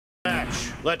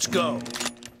Let's go. The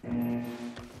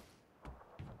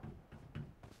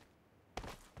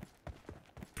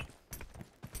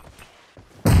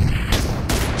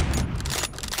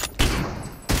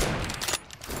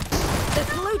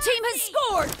blue team has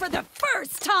scored for the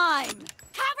first time!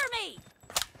 Cover me!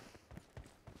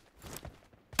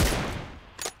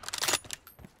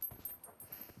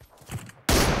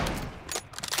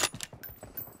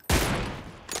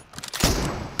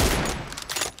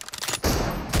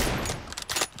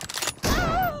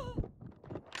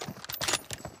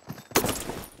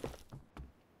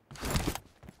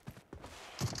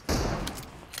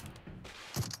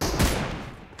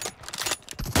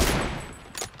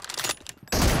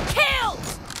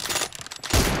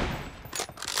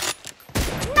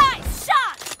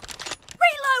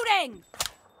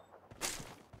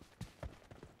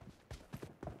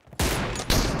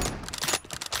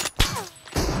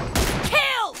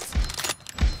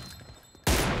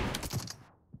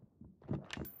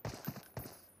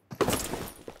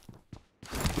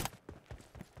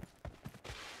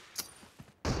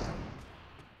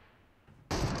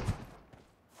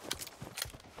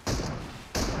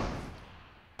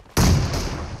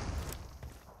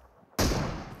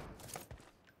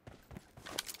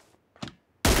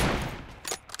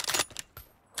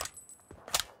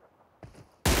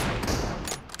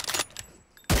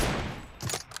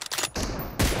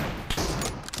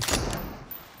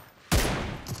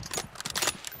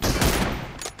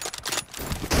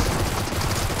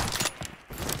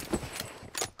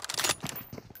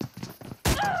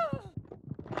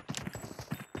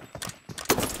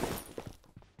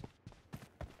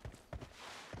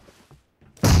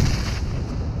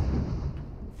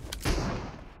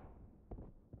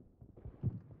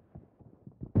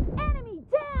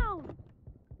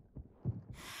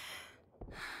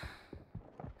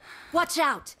 Watch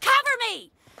out! Cover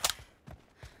me!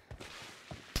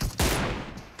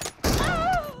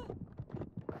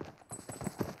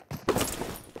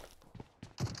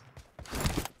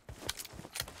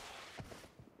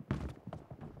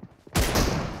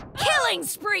 Killing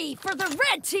spree for the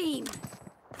red team!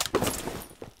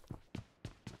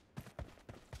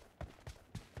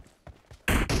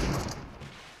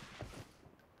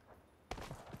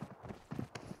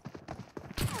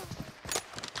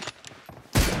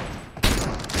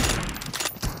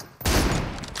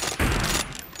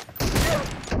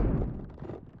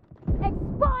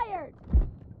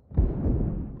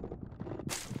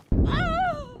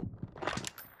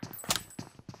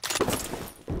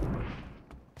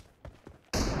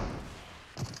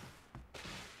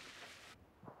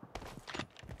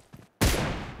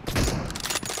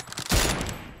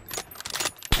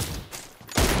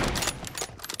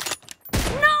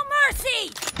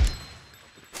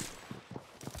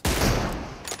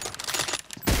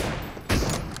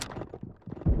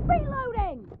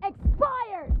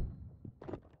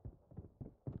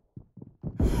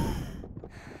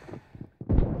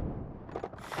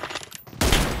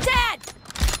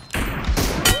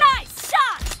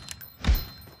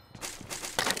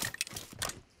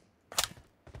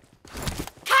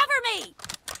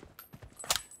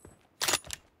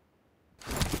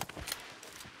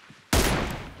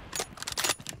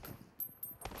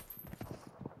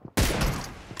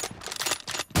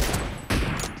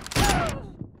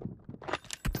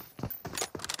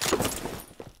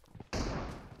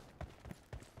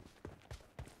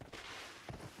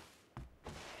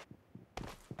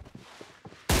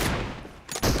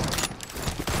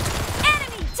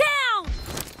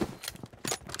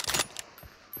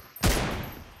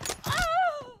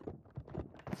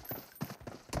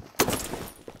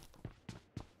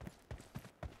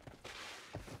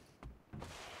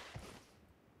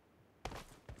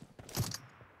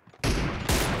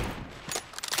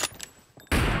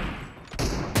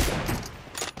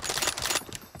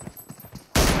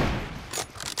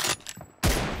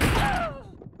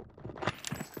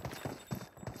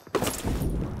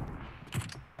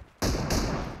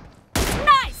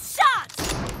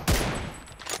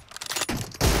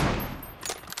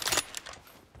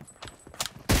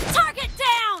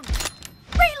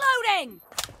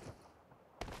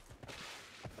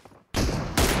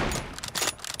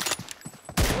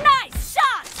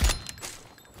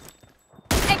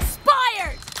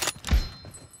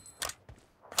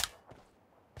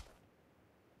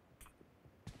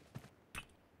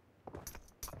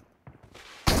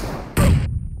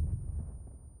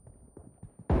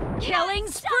 Killing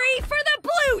spree for the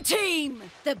blue team!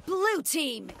 The blue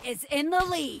team is in the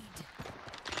lead.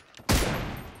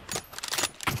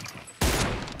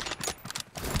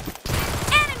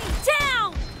 Enemy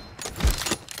down!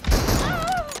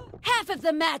 Half of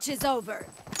the match is over.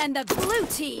 And the blue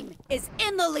team is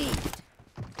in the lead.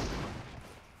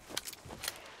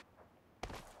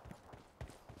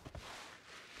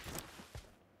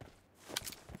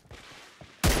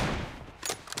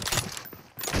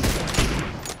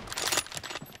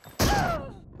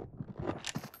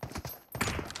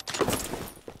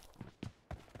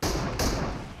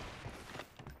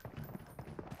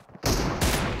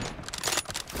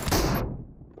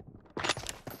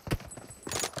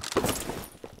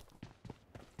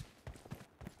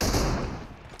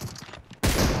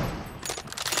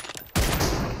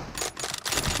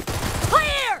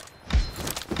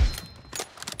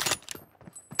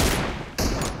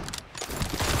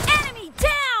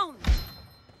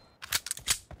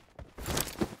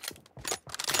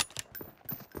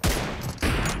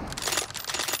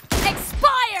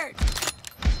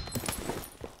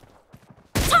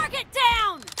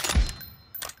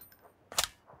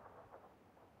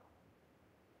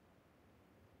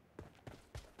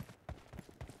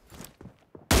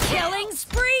 Killing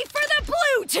spree for the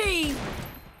blue team!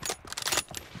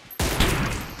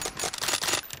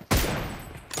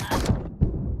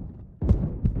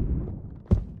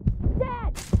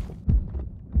 Dead!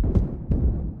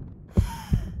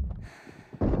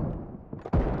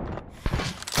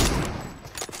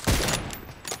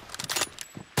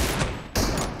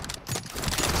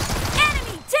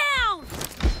 Enemy down!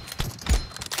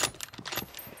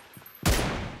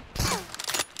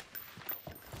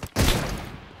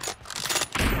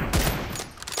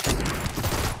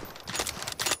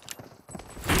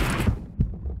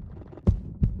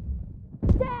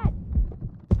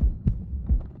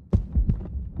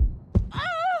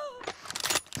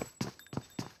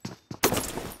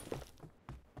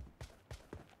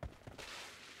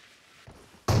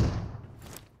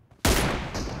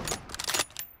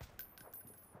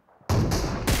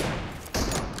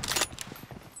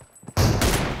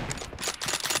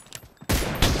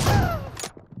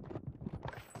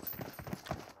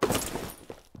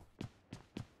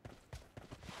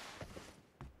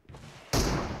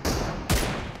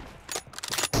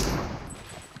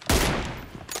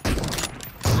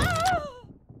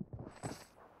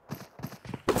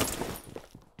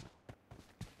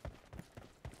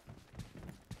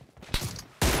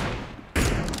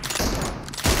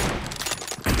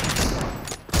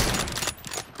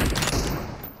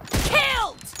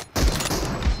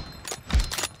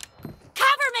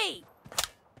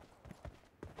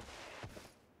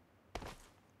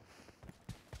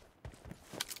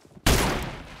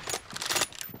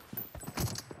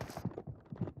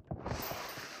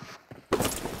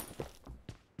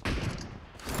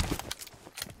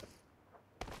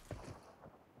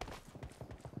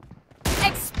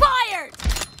 Expired!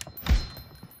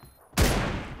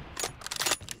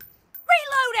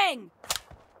 Reloading!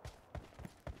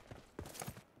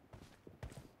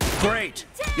 Great!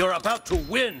 You're about to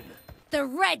win! The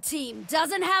red team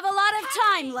doesn't have a lot of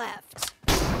time left.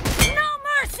 No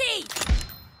mercy!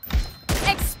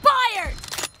 Expired!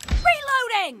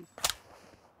 Reloading!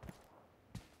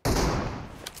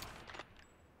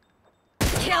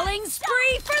 Killing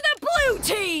spree for the blue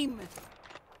team!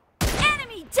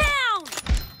 Enemy down!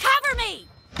 Cover me!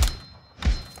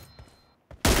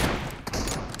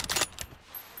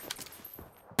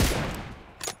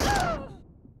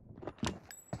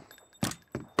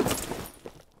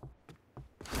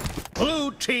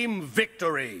 Blue team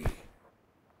victory!